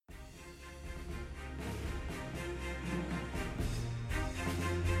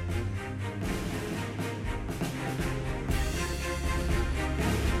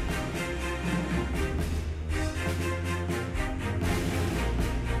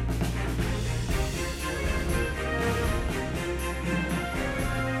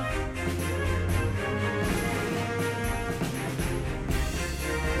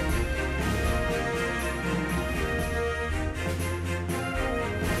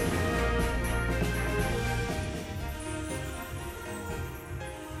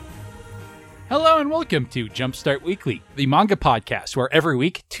Hello and welcome to Jumpstart Weekly, the manga podcast where every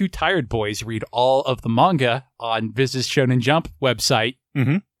week two tired boys read all of the manga on Viz's Shonen Jump website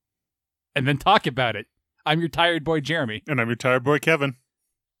and then talk about it. I'm your tired boy, Jeremy. And I'm your tired boy, Kevin.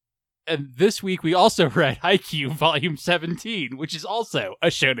 And this week we also read Haikyuu Volume 17, which is also a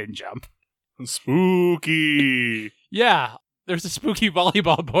Shonen Jump. Spooky. Yeah, there's a spooky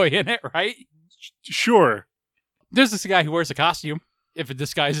volleyball boy in it, right? Sure. There's this guy who wears a costume, if it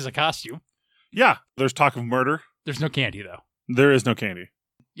disguises a costume. Yeah, there's talk of murder. There's no candy, though. There is no candy.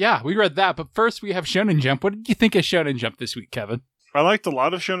 Yeah, we read that, but first we have Shonen Jump. What did you think of Shonen Jump this week, Kevin? I liked a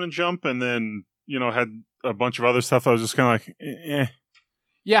lot of Shonen Jump, and then, had a bunch of other stuff I was just kind of like, eh.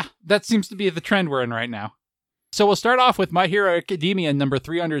 Yeah, that seems to be the trend we're in right now. So we'll start off with My Hero Academia number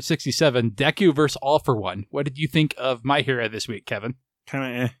 367, Deku vs. All for One. What did you think of My Hero this week, Kevin?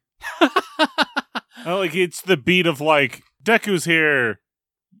 Kind of it's the beat of like, Deku's here.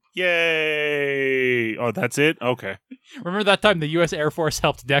 Yay. Oh, that's it? Okay. Remember that time the U.S. Air Force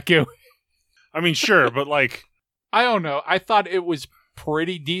helped Deku? I mean, sure, but like... I don't know. I thought it was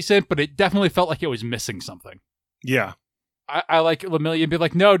pretty decent, but it definitely felt like it was missing something. Yeah. I like Lemillion be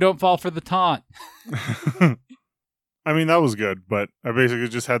like, no, don't fall for the taunt. I mean, that was good, but I basically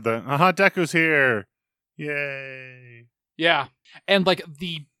just had the, Deku's here. Yay. Yeah. And like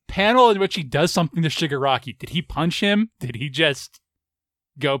the panel in which he does something to Shigaraki, did he punch him? Did he just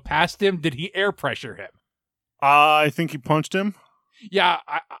go past him? Did he air pressure him? I think he punched him. Yeah,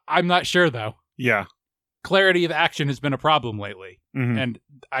 I'm not sure, though. Yeah. Clarity of action has been a problem lately, and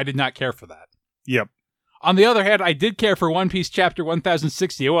I did not care for that. Yep. On the other hand, I did care for One Piece Chapter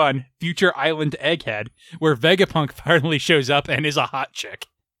 1061, Future Island Egghead, where Vegapunk finally shows up and is a hot chick.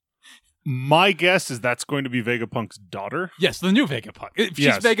 My guess is that's going to be Vegapunk's daughter. Yes, the new Vegapunk.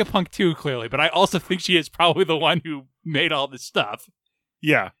 She's Vegapunk too, clearly, but I also think she is probably the one who made all this stuff.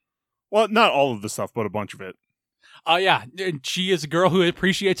 Yeah. Well, not all of the stuff, but a bunch of it. Yeah, and she is a girl who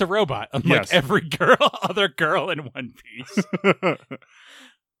appreciates a robot, unlike every other girl in One Piece.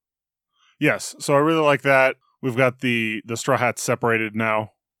 Yes, so I really like that. We've got the Straw Hats separated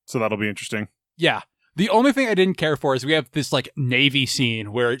now, so that'll be interesting. Yeah. The only thing I didn't care for is we have this, like, Navy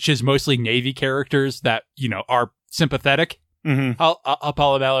scene where it's just mostly Navy characters that, are sympathetic. Mm-hmm.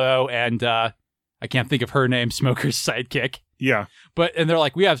 Apollo Mello and, I can't think of her name, Smoker's sidekick. Yeah. And they're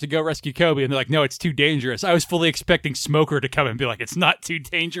like, we have to go rescue Kobe. And they're like, no, it's too dangerous. I was fully expecting Smoker to come and be like, it's not too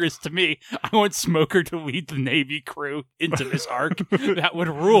dangerous to me. I want Smoker to lead the Navy crew into this arc. That would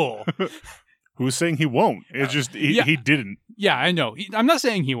rule. Who's saying he won't? It's just, he didn't. Yeah, I know. I'm not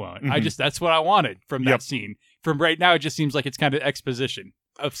saying he won't. Mm-hmm. That's what I wanted from that scene. From right now, it just seems like it's kind of exposition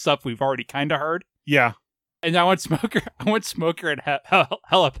of stuff we've already kind of heard. Yeah. And I want Smoker and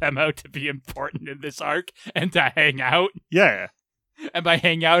Helipemo to be important in this arc and to hang out. Yeah. And by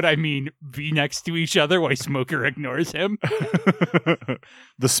hang out, I mean be next to each other while Smoker ignores him.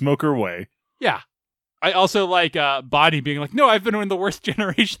 The Smoker way. Yeah. I also like Bonnie being like, no, I've been in the worst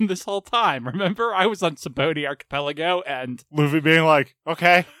generation this whole time. Remember? I was on Sabaody Archipelago and... Luffy being like,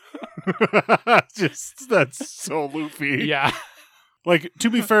 okay. That's so Luffy. Yeah. Like, to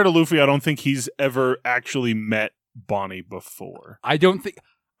be fair to Luffy, I don't think he's ever actually met Bonnie before. I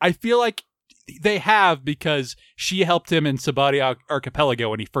feel like they have because she helped him in Sabaody Archipelago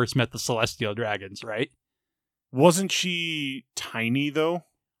when he first met the Celestial Dragons, right? Wasn't she tiny, though?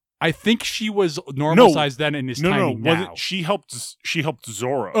 I think she was normal size then and is tiny now. She helped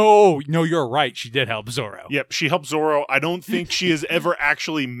Zoro. Oh, no, you're right. She did help Zoro. Yep, she helped Zoro. I don't think she has ever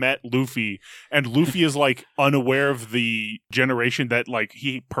actually met Luffy, and Luffy is, like, unaware of the generation that, like,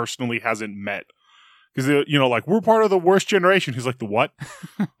 he personally hasn't met. Because, like, we're part of the worst generation. He's like, the what?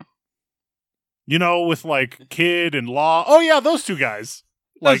 With, like, Kid and Law. Oh, yeah, those two guys.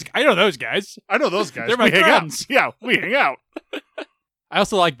 I know those guys. They're my friends. Yeah, we hang out. I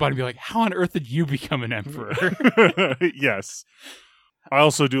also like Bonnie be like, how on earth did you become an emperor? Yes. I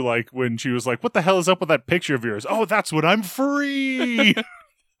also do like when she was like, what the hell is up with that picture of yours? Oh, that's when I'm free.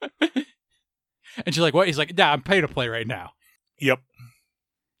 And she's like, what? He's like, nah, I'm pay to play right now. Yep.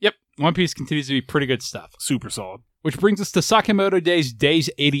 One Piece continues to be pretty good stuff. Super solid. Which brings us to Sakamoto Days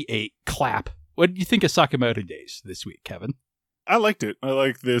 88. Clap. What did you think of Sakamoto Days this week, Kevin? I liked it. I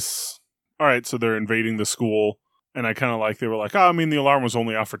like this. All right, so they're invading the school. And I kind of they were like, the alarm was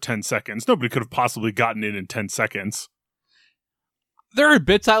only off for 10 seconds. Nobody could have possibly gotten in 10 seconds. There are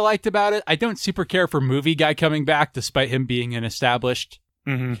bits I liked about it. I don't super care for Movie Guy coming back, despite him being an established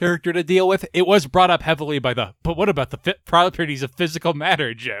character to deal with. It was brought up heavily by but what about the properties of physical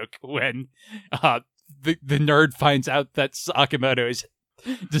matter joke when the nerd finds out that Sakamoto is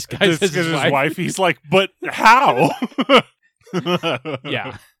disguised as his wife. He's like, but how?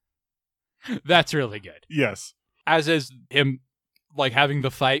 Yeah. That's really good. Yes. As is him, like, having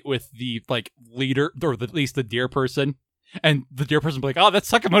the fight with the, like, leader, or at least the deer person. And the deer person be like, oh, that's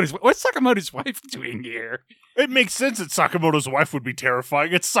Sakamoto's. What's Sakamoto's wife doing here? It makes sense that Sakamoto's wife would be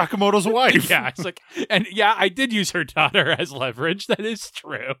terrifying. It's Sakamoto's wife. Yeah, it's like, and yeah, I did use her daughter as leverage. That is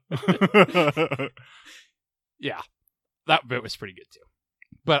true. Yeah, that bit was pretty good too.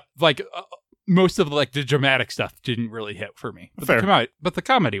 But like most of the dramatic stuff didn't really hit for me. But Fair. The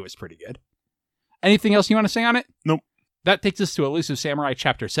comedy was pretty good. Anything else you want to say on it? Nope. That takes us to Elusive Samurai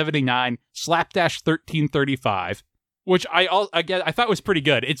Chapter 79, Slapdash 1335. Which I thought was pretty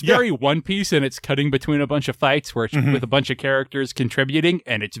good. It's very One Piece, and it's cutting between a bunch of fights where it's with a bunch of characters contributing,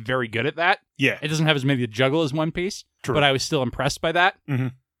 and it's very good at that. Yeah. It doesn't have as many to juggle as One Piece, True. but I was still impressed by that. Mm-hmm.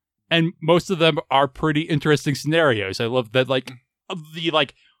 And most of them are pretty interesting scenarios. I love that, the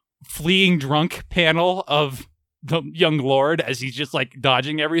fleeing drunk panel of the young lord as he's just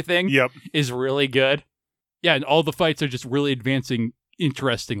dodging everything. Yep. Is really good. Yeah, and all the fights are just really advancing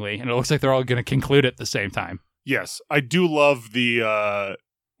interestingly, and it looks like they're all going to conclude at the same time. Yes, I do love the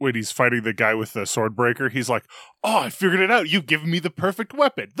when he's fighting the guy with the sword breaker. He's like, "Oh, I figured it out. You've given me the perfect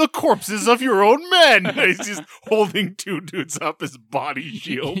weapon: the corpses of your own men." He's just holding two dudes up as body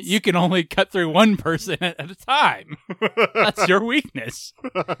shields. You can only cut through one person at a time. That's your weakness.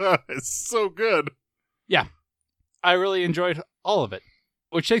 It's so good. Yeah, I really enjoyed all of it.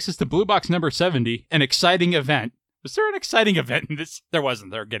 Which takes us to Blue Box number 70, an exciting event. Was there an exciting event in this? There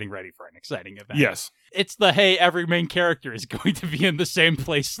wasn't. They're getting ready for an exciting event. Yes. It's the, hey, every main character is going to be in the same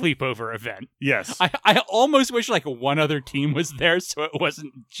place sleepover event. Yes. I almost wish one other team was there so it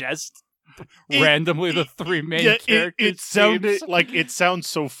wasn't just randomly the three main characters. It sounds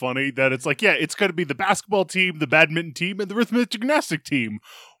so funny that it's it's going to be the basketball team, the badminton team, and the rhythmic gymnastic team.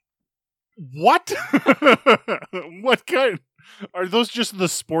 What? What kind? Are those just the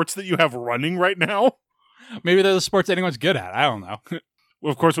sports that you have running right now? Maybe they're the sports anyone's good at. I don't know.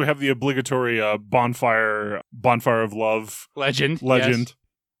 Well, of course, we have the obligatory bonfire of love. Legend. Yes.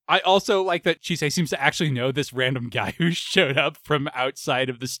 I also like that Chisei seems to actually know this random guy who showed up from outside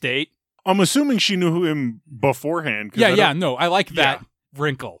of the state. I'm assuming she knew him beforehand. No, I like that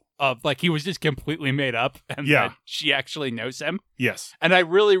wrinkle of he was just completely made up and that she actually knows him. Yes. And I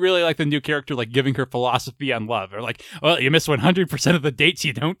really, really like the new character giving her philosophy on love. Or well, you miss 100% of the dates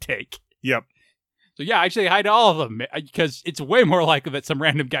you don't take. Yep. So yeah, I say hi to all of them because it's way more likely that some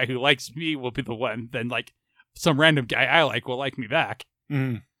random guy who likes me will be the one than some random guy I like will like me back.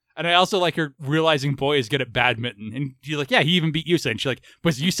 Mm. And I also like her realizing Boy is good at badminton. And she's like, yeah, he even beat Yusa. And she's like,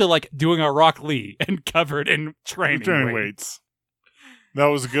 was Yusa doing a Rock Lee and covered in training weights? That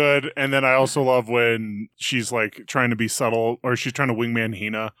was good. And then I also love when she's trying to be subtle or she's trying to wingman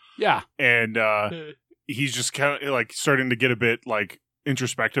Hina. Yeah. And he's just kind of starting to get a bit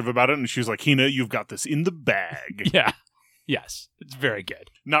introspective about it, and she's like, Hina, you've got this in the bag. Yeah. Yes. It's very good.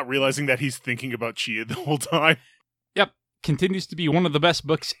 Not realizing that he's thinking about Chia the whole time. Yep. Continues to be one of the best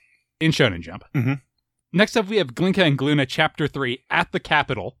books in Shonen Jump. Mm-hmm. Next up, we have Glinka and Gluna Chapter 3, At the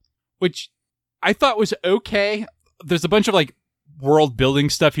Capital, which I thought was okay. There's a bunch of world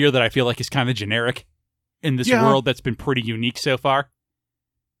building stuff here that I feel is kind of generic in this world that's been pretty unique so far.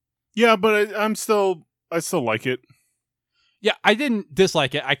 Yeah, but I still like it. Yeah, I didn't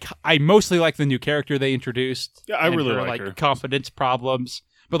dislike it. I mostly like the new character they introduced. Yeah, I really like her. Confidence problems.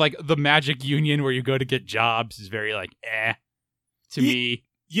 But the Magic Union where you go to get jobs is very to me.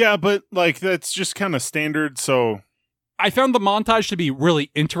 Yeah, but that's just kind of standard, so I found the montage to be really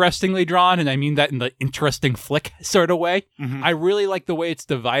interestingly drawn, and I mean that in the interesting flick sort of way. Mm-hmm. I really like the way it's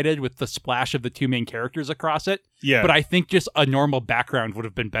divided with the splash of the two main characters across it. Yeah. But I think just a normal background would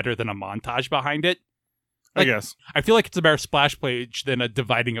have been better than a montage behind it. I guess. I feel like it's a better splash page than a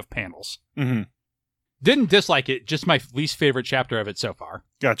dividing of panels. Mm-hmm. Didn't dislike it, just my least favorite chapter of it so far.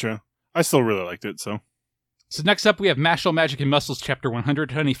 Gotcha. I still really liked it, so. So next up, we have Mashle Magic and Muscles, Chapter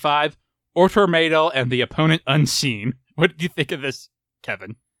 125, Ortormaidel and the Opponent Unseen. What did you think of this,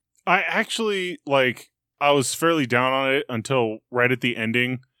 Kevin? I actually, I was fairly down on it until right at the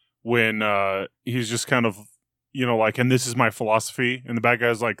ending when he's just kind of, and this is my philosophy, and the bad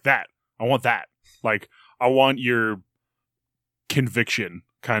guy's like, that. I want that. I want your conviction,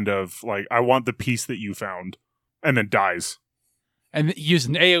 kind of. I want the peace that you found. And then dies. And use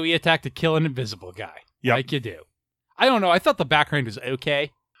an AoE attack to kill an invisible guy. Yep. Like you do. I don't know. I thought the background was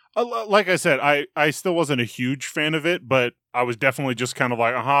okay. Like I said, I still wasn't a huge fan of it, but I was definitely just kind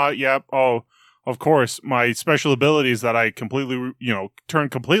of yep, oh, of course, my special ability is that I completely, turn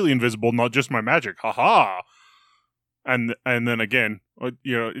completely invisible, not just my magic. Haha. And then again,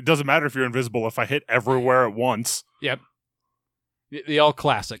 it doesn't matter if you're invisible if I hit everywhere at once. Yep. The all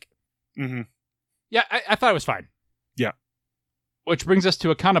classic. Mm-hmm. Yeah, I thought it was fine. Yeah. Which brings us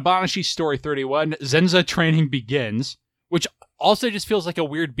to Akane Banashi Story 31, Zenza Training Begins, which also just feels like a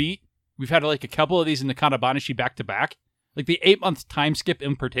weird beat. We've had like a couple of these in the Akane Banashi back-to-back. Like the 8-month time skip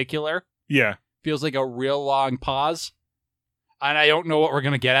in particular. Yeah. Feels like a real long pause. And I don't know what we're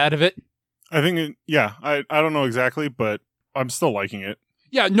going to get out of it. I think, I don't know exactly, but I'm still liking it.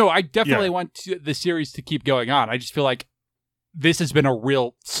 Yeah, no, I definitely want the series to keep going on. I just feel like this has been a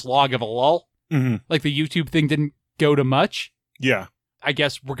real slog of a lull. Mm-hmm. Like the YouTube thing didn't go to much. Yeah. I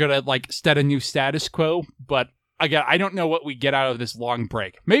guess we're going to like set a new status quo, but again, I don't know what we get out of this long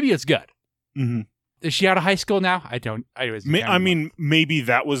break. Maybe it's good. Mm-hmm. Is she out of high school now? I mean, maybe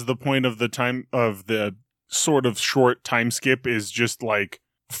that was the point of the time of the sort of short time skip, is just like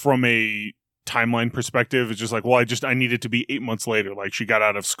from a timeline perspective. It's just like, well, I need it to be 8 months later. Like she got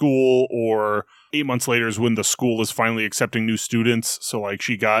out of school, or 8 months later is when the school is finally accepting new students. So like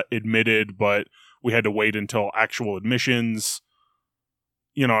she got admitted, but we had to wait until actual admissions.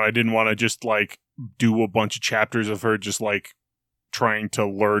 You know, I didn't want to just like do a bunch of chapters of her just like trying to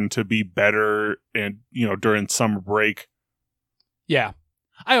learn to be better, and during summer break. Yeah,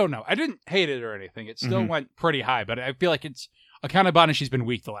 I don't know. I didn't hate it or anything. It still went pretty high, but I feel like it's Akane Banashi's been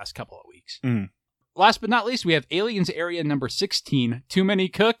weak the last couple of weeks. Last but not least, we have Aliens Area number 16. Too many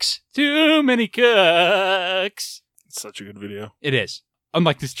cooks. Too many cooks. It's such a good video. It is.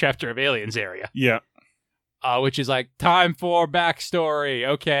 Unlike this chapter of Aliens Area. Yeah. Which is like, time for backstory.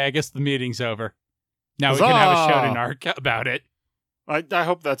 Okay, I guess the meeting's over. Now we can have a shonen arc about it. I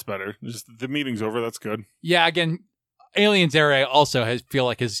hope that's better. Just the meeting's over. That's good. Yeah, again, Aliens Area also has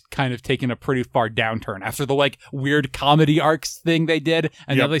kind of taken a pretty far downturn after the like weird comedy arcs thing they did,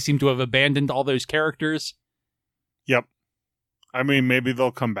 and now they seem to have abandoned all those characters. Yep. I mean, maybe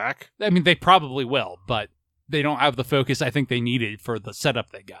they'll come back. I mean, they probably will, but they don't have the focus I think they needed for the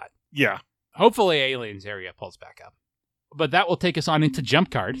setup they got. Yeah. Hopefully Aliens Area pulls back up. But that will take us on into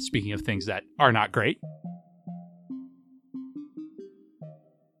Jump Card, speaking of things that are not great.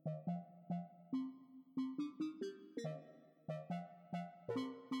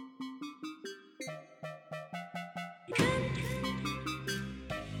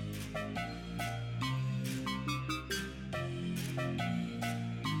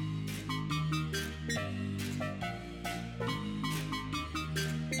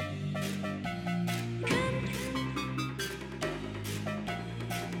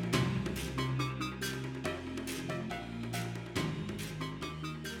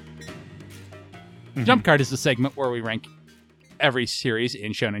 Jump Card is the segment where we rank every series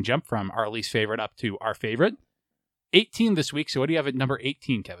in Shonen Jump from our least favorite up to our favorite. 18 this week, so what do you have at number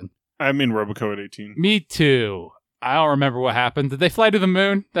 18, Kevin? I'm in Roboco at 18. Me too. I don't remember what happened. Did they fly to the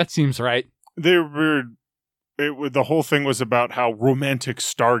moon? That seems right. The whole thing was about how romantic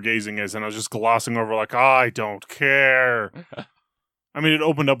stargazing is, and I was just glossing over like, I don't care. I mean, it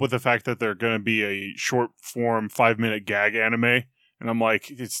opened up with the fact that they're going to be a short-form 5-minute gag anime, and I'm like,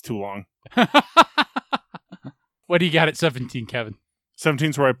 it's too long. What do you got at 17, Kevin?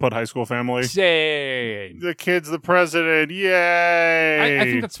 17's where I put High School Family. Same. The kid's the president. Yay! I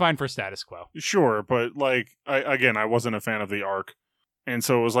think that's fine for status quo. Sure, but like, I wasn't a fan of the arc. And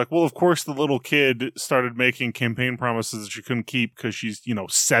so it was like, well, of course the little kid started making campaign promises that she couldn't keep because she's,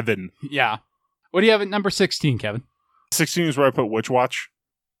 7. Yeah. What do you have at number 16, Kevin? 16 is where I put Witch Watch.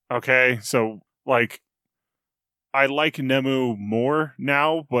 Okay, so like, I like Nemu more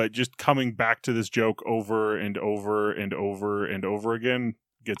now, but just coming back to this joke over and over and over and over again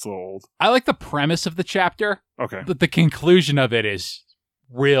gets a little old. I like the premise of the chapter. Okay. But the conclusion of it is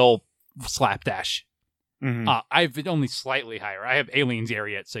real slapdash. Mm-hmm. I've it only slightly higher. I have Aliens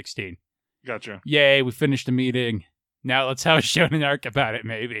Area at 16. Gotcha. Yay, we finished the meeting. Now let's have a Shonen arc about it,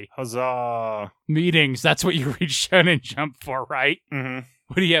 maybe. Huzzah. Meetings, that's what you read Shonen Jump for, right? Mm-hmm.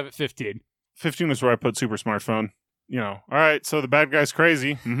 What do you have at 15? 15 is where I put Super Smartphone. All right, so the bad guy's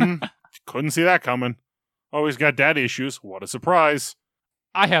crazy. Mm-hmm. Couldn't see that coming. Always got daddy issues. What a surprise.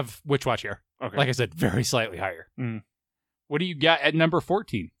 I have Witch Watch here. Okay. Like I said, very slightly higher. Mm. What do you got at number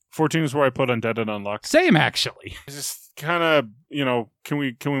 14? 14 is where I put Undead and Unlocked. Same, actually. It's just kind of, can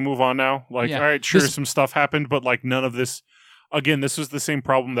we move on now? Like, yeah. All right, sure, some stuff happened, but like none of this. Again, this was the same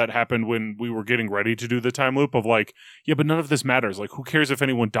problem that happened when we were getting ready to do the time loop of like, yeah, but none of this matters. Like, who cares if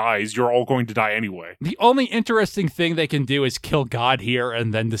anyone dies? You're all going to die anyway. The only interesting thing they can do is kill God here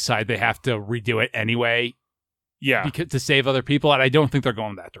and then decide they have to redo it anyway. Yeah. To save other people, and I don't think they're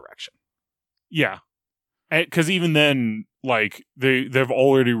going that direction. Yeah. Because even then, like, they've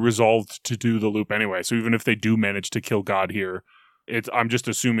already resolved to do the loop anyway. So even if they do manage to kill God here, I'm just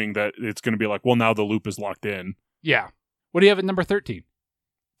assuming that it's going to be like, well, now the loop is locked in. Yeah. What do you have at number 13?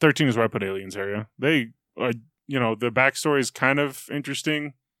 13 is where I put Aliens area. They, the backstory is kind of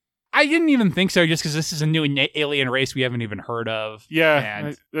interesting. I didn't even think so, just because this is a new alien race we haven't even heard of.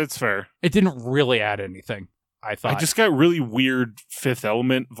 Yeah, that's fair. It didn't really add anything, I thought. I just got really weird Fifth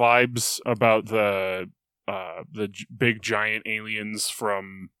Element vibes about the big giant aliens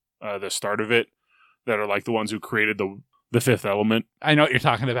from the start of it that are like the ones who created the Fifth Element. I know what you're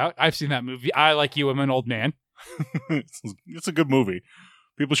talking about. I've seen that movie. I Like You, I'm an Old Man. It's a good movie.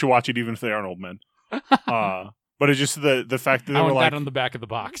 People should watch it even if they aren't old men. But it's just the fact that they I were want like that on the back of the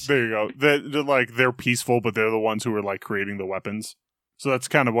box. There you go. They're like they're peaceful, but they're the ones who are like creating the weapons. So that's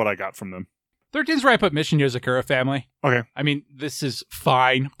kind of what I got from them. 13's where I put Mission Yozakura Family. Okay. I mean, this is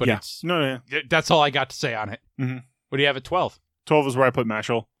fine, but that's all I got to say on it. Mm-hmm. What do you have at 12? 12 is where I put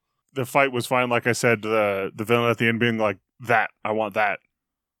Mashal. The fight was fine, like I said. The villain at the end being like, I want that.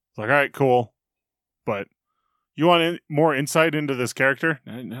 It's like, all right, cool. But you want more insight into this character?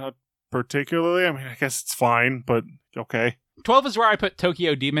 Not particularly. I mean, I guess it's fine, but okay. 12 is where I put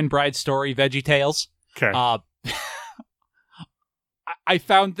Tokyo Demon Bride Story VeggieTales. Okay. I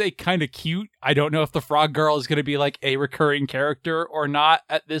found they kind of cute. I don't know if the Frog Girl is going to be like a recurring character or not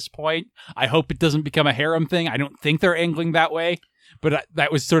at this point. I hope it doesn't become a harem thing. I don't think they're angling that way. But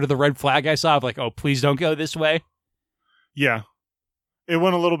that was sort of the red flag I saw of like, oh, please don't go this way. Yeah. It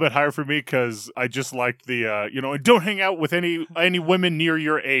went a little bit higher for me because I just liked the, don't hang out with any women near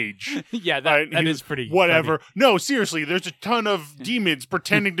your age. Yeah, that is pretty whatever. funny. No, seriously, there's a ton of demons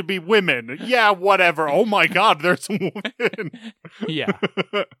pretending to be women. Yeah, whatever. Oh my God, there's women. Yeah.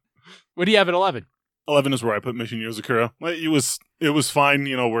 What do you have at 11? 11 is where I put Mission Yozakura. It was fine.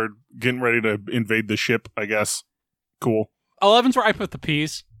 We're getting ready to invade the ship, I guess. Cool. 11's where I put the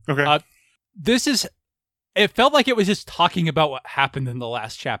P's. Okay. It felt like it was just talking about what happened in the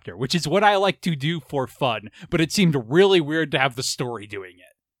last chapter, which is what I like to do for fun, but it seemed really weird to have the story doing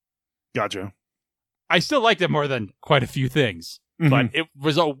it. Gotcha. I still liked it more than quite a few things, but it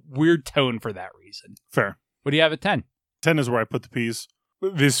was a weird tone for that reason. Fair. What do you have at 10? 10 is where I put the P's.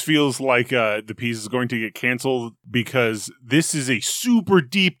 This feels like the P's is going to get canceled because this is a super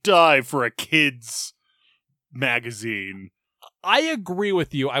deep dive for a kid's magazine. I agree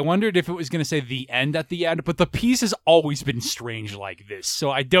with you. I wondered if it was going to say the end at the end, but the piece has always been strange like this,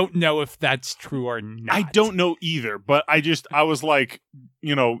 so I don't know if that's true or not. I don't know either, but I was like,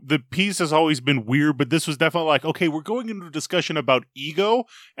 the piece has always been weird, but this was definitely like, okay, we're going into a discussion about ego,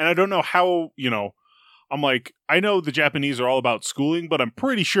 and I don't know how, I'm like, I know the Japanese are all about schooling, but I'm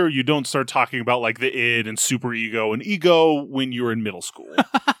pretty sure you don't start talking about like the id and super ego and ego when you're in middle school.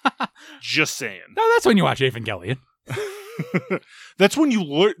 Just saying. No, that's when you watch Evangelion. That's when you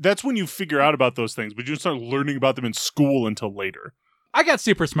learn. That's when you figure out about those things, but you don't start learning about them in school until later. I got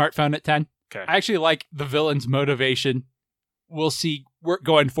Super Smartphone at 10. Okay. I actually like the villain's motivation. We'll see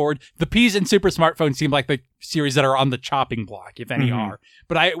going forward. The P's and Super Smartphone seem like the series that are on the chopping block, if any are.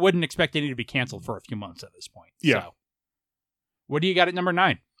 But I wouldn't expect any to be canceled for a few months at this point. Yeah. So, what do you got at number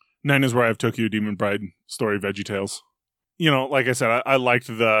 9? 9 is where I have Tokyo Demon Bride Story VeggieTales. Like I said, I liked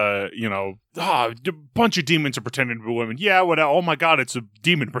the, a bunch of demons are pretending to be women. Yeah, oh my God, it's a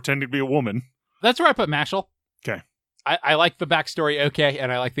demon pretending to be a woman. That's where I put Mashal. Okay. I like the backstory, okay,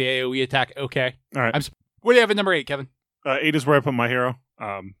 and I like the AoE attack, okay. All right. What do you have at number 8, Kevin? 8 is where I put My Hero.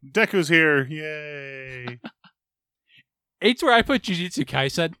 Deku's here. Yay. 8's where I put Jujutsu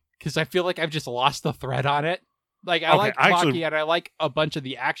Kaisen, because I feel like I've just lost the thread on it. Like, I like Maki, and I like a bunch of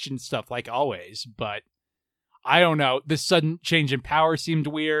the action stuff, like always, but I don't know. This sudden change in power seemed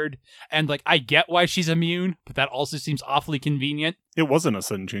weird. And, like, I get why she's immune, but that also seems awfully convenient. It wasn't a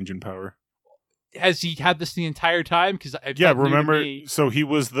sudden change in power. Has he had this the entire time? Because remember? So he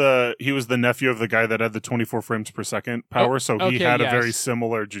was the nephew of the guy that had the 24 frames per second power. So he had a very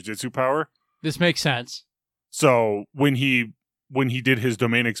similar jujutsu power. This makes sense. So when he did his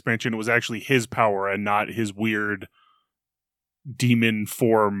domain expansion, it was actually his power and not his weird demon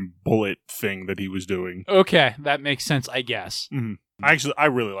form bullet thing that he was doing. Okay, that makes sense, I guess. Mm-hmm. I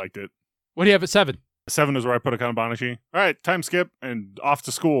really liked it. What do you have at 7? 7 is where I put Akane Banashi. All right, time skip and off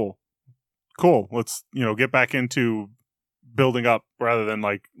to school. Cool. Let's get back into building up rather than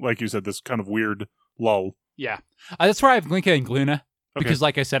like you said, this kind of weird lull. Yeah, that's where I have Glinka and Gluna because,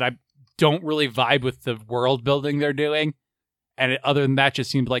 like I said, I don't really vibe with the world building they're doing, and other than that,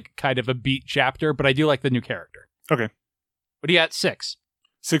 just seems like kind of a beat chapter. But I do like the new character. Okay. What do you got? 6?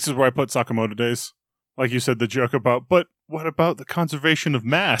 6 is where I put Sakamoto Days. Like you said, the joke about, but what about the conservation of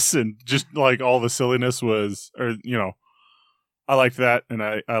mass? And just like all the silliness was, I liked that. And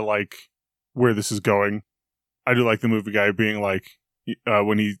I like where this is going. I do like the movie guy being like,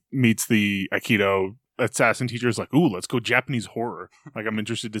 when he meets the Aikido assassin teacher is like, ooh, let's go Japanese horror. Like, I'm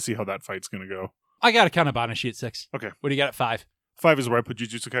interested to see how that fight's going to go. I got a Kanabanashi at 6. Okay. What do you got at 5? 5 is where I put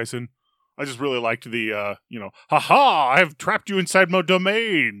Jujutsu Kaisen. I just really liked the, haha, I have trapped you inside my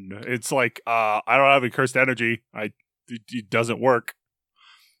domain. It's like, I don't have any cursed energy. It doesn't work.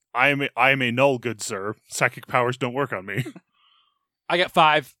 I am a null, good sir. Psychic powers don't work on me. I got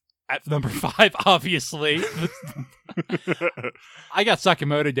 5 at number 5, obviously. I got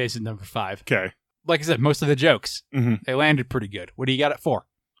Sakamoto Days at number 5. Okay. Like I said, most of the jokes, Mm-hmm. they landed pretty good. What do you got at 4?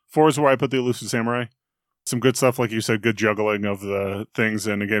 4 is where I put the Elusive Samurai. Some good stuff, like you said, good juggling of the things.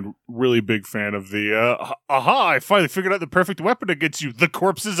 And again, really big fan of the, aha, I finally figured out the perfect weapon against you. The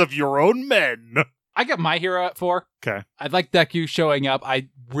corpses of your own men. I got My Hero at 4. Okay. I like Deku showing up. I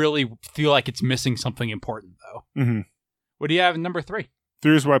really feel like it's missing something important, though. Mm-hmm. What do you have in number 3?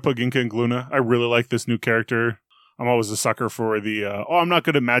 3 is where I put Ginka and Gluna. I really like this new character. I'm always a sucker for the, I'm not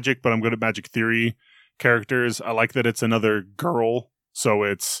good at magic, but I'm good at magic theory characters. I like that it's another girl. So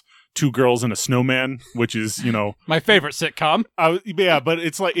it's 2 girls and a snowman, which is, My favorite sitcom. yeah, but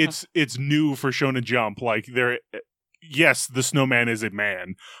it's like, it's new for Shonen Jump. Like, yes, the snowman is a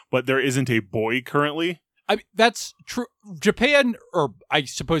man, but there isn't a boy currently. I mean, that's true. Japan, or I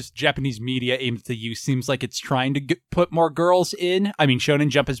suppose Japanese media aimed to use, seems like it's trying to put more girls in. I mean, Shonen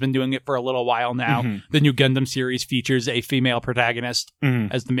Jump has been doing it for a little while now. Mm-hmm. The new Gundam series features a female protagonist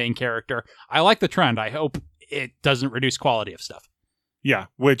as the main character. I like the trend. I hope it doesn't reduce quality of stuff. Yeah,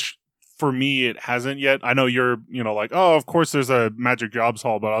 which for me, it hasn't yet. I know you're, like, oh, of course there's a Magic Jobs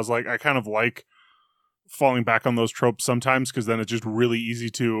Hall, but I was like, I kind of like falling back on those tropes sometimes, because then it's just really easy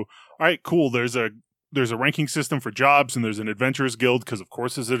to, all right, cool, there's a ranking system for jobs, and there's an Adventurers Guild, because of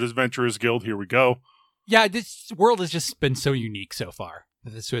course there's an Adventurers Guild, here we go. Yeah, this world has just been so unique so far.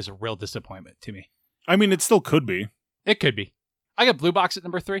 This was a real disappointment to me. I mean, it still could be. It could be. I got Blue Box at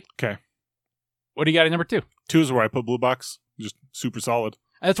number 3. Okay. What do you got at number 2? 2 is where I put Blue Box. Just super solid.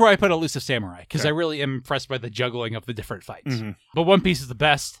 That's where I put Elusive Samurai, because I really am impressed by the juggling of the different fights. Mm-hmm. But One Piece is the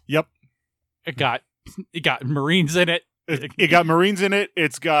best. Yep. It got Marines in it. It got Marines in it.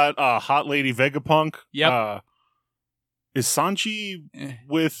 It's got Hot Lady Vegapunk. Yep. Is Sanji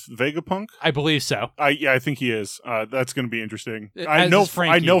with Vegapunk? I believe so. I think he is. That's going to be interesting. Which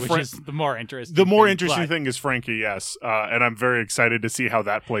is the more interesting. The more interesting thing is Frankie, yes. And I'm very excited to see how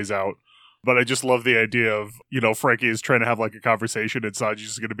that plays out. But I just love the idea of, Frankie is trying to have like a conversation and Sanji's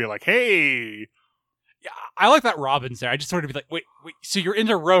just going to be like, hey. Yeah, I like that Robin's there. I just want to be like, wait, so you're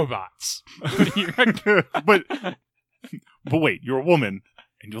into robots. but wait, you're a woman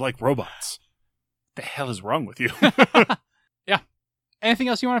and you like robots. What the hell is wrong with you? Yeah. Anything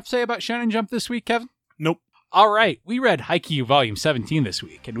else you want to say about Shonen Jump this week, Kevin? Nope. All right. We read Haikyuu Volume 17 this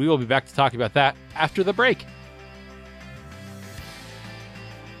week, and we will be back to talk about that after the break.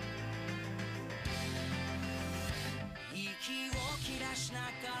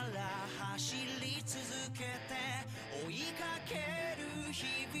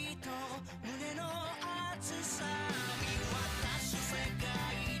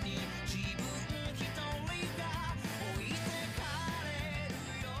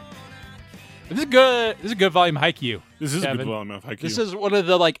 This is a good volume of Haikyuu. This is Kevin. a good volume of Haikyuu. This is one of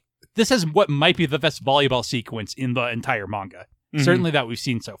the, this is what might be the best volleyball sequence in the entire manga. Mm-hmm. Certainly that we've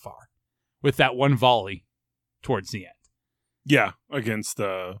seen so far. With that one volley towards the end. Yeah, against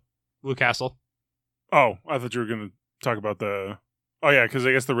Blue Castle. Oh, I thought you were going to talk about the... Oh, yeah, because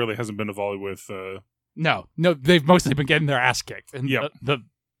I guess there really hasn't been a volley with... No, they've mostly been getting their ass kicked in the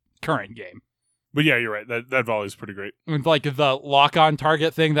current game. But yeah, you're right. That volley is pretty great. With the lock-on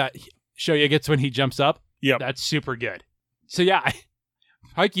target thing that Shoya gets when he jumps up. Yep. That's super good. So yeah,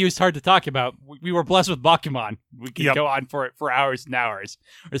 Haikyuu is hard to talk about. We were blessed with Bakuman. We could go on for it for hours and hours.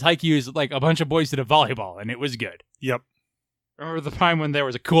 Whereas Haikyuu is like a bunch of boys did a volleyball, and it was good. Yep. Remember the time when there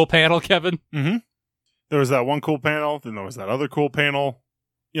was a cool panel, Kevin? Mm-hmm. There was that one cool panel, then there was that other cool panel.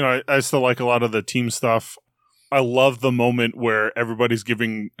 I still like a lot of the team stuff. I love the moment where everybody's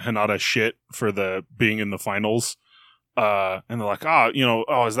giving Hinata shit for the being in the finals. And they're like,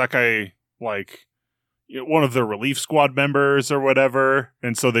 is that guy like one of the relief squad members or whatever?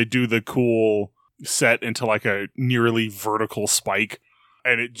 And so they do the cool set into like a nearly vertical spike,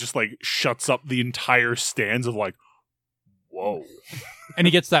 and it just like shuts up the entire stands of like, whoa. And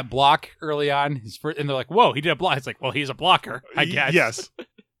he gets that block early on, and they're like, whoa, he did a block. It's like, well, he's a blocker, I guess. Yes.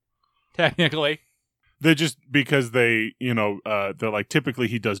 Technically. They're just because they're like, typically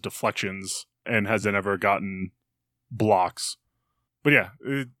he does deflections and hasn't ever gotten blocks. But yeah,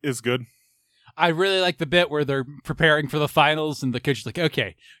 it's good. I really like the bit where they're preparing for the finals and the coach is like,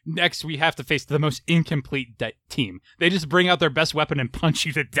 okay, next we have to face the most incomplete team. They just bring out their best weapon and punch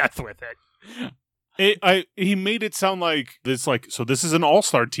you to death with it. He made it sound like this, so this is an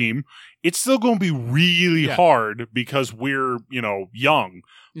all-star team. It's still going to be really hard because we're, young.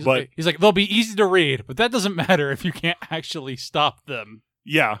 He's like, they'll be easy to read, but that doesn't matter if you can't actually stop them.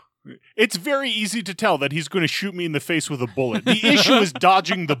 Yeah. It's very easy to tell that he's going to shoot me in the face with a bullet. The issue is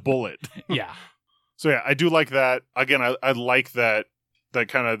dodging the bullet. Yeah. So yeah, I do like that. Again, I like that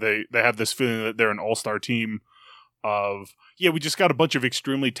kind of they have this feeling that they're an all-star team of, we just got a bunch of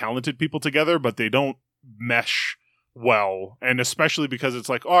extremely talented people together, but they don't mesh well. And especially because it's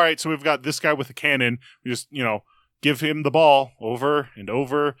like, all right, so we've got this guy with a cannon. We just, give him the ball over and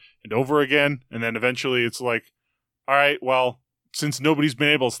over and over again. And then eventually it's like, all right, well, since nobody's been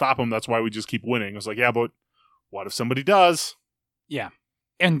able to stop him, that's why we just keep winning. It's like, yeah, but what if somebody does? Yeah.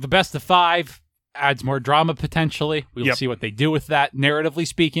 And the best of 5 adds more drama potentially. We'll see what they do with that, narratively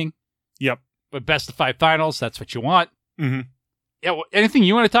speaking. Yep. But best of 5 finals, that's what you want. Mm-hmm. Yeah. Well, anything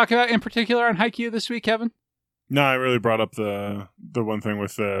you want to talk about in particular on Haikyuu this week, Kevin? No, I really brought up the one thing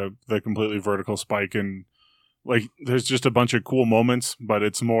with the completely vertical spike, and there's just a bunch of cool moments, but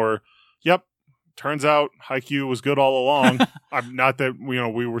it's more, turns out Haikyuu was good all along. Not that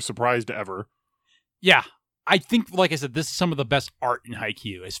we were surprised ever. Yeah. I think, like I said, this is some of the best art in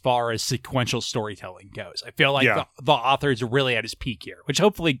Haikyuu as far as sequential storytelling goes. I feel like the author is really at his peak here, which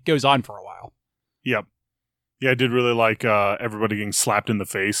hopefully goes on for a while. Yep. Yeah, I did really like everybody getting slapped in the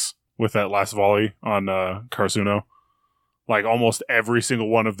face with that last volley on Karasuno. Almost every single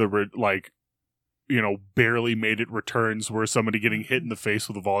one of the, barely made it returns were somebody getting hit in the face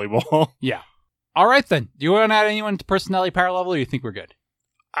with a volleyball. Yeah. All right, then. Do you want to add anyone to personality power level, or you think we're good?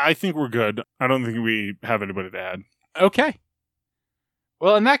 I think we're good. I don't think we have anybody to add. Okay.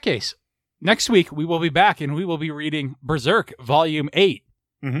 Well, in that case, next week we will be back and we will be reading Berserk Volume 8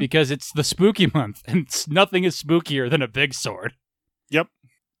 because it's the spooky month and nothing is spookier than a big sword. Yep.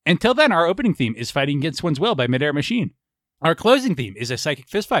 Until then, our opening theme is Fighting Against One's Will by Midair Machine. Our closing theme is A Psychic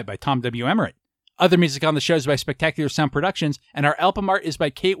Fistfight by Tom W. Emmerich. Other music on the show is by Spectacular Sound Productions, and our album art is by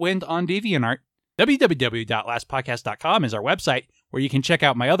Kate Wind on DeviantArt. www.lastpodcast.com is our website, where you can check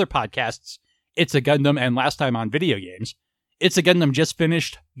out my other podcasts, It's a Gundam and Last Time on Video Games. It's a Gundam just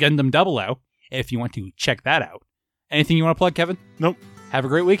finished Gundam 00, if you want to check that out. Anything you want to plug, Kevin? Nope. Have a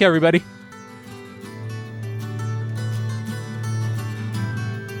great week, everybody.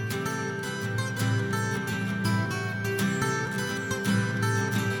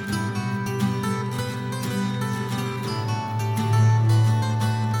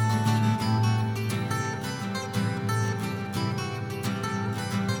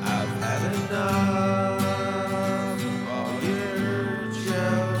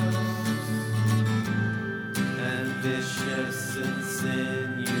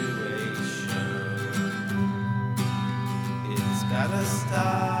 Gotta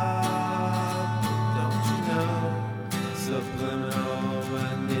stop.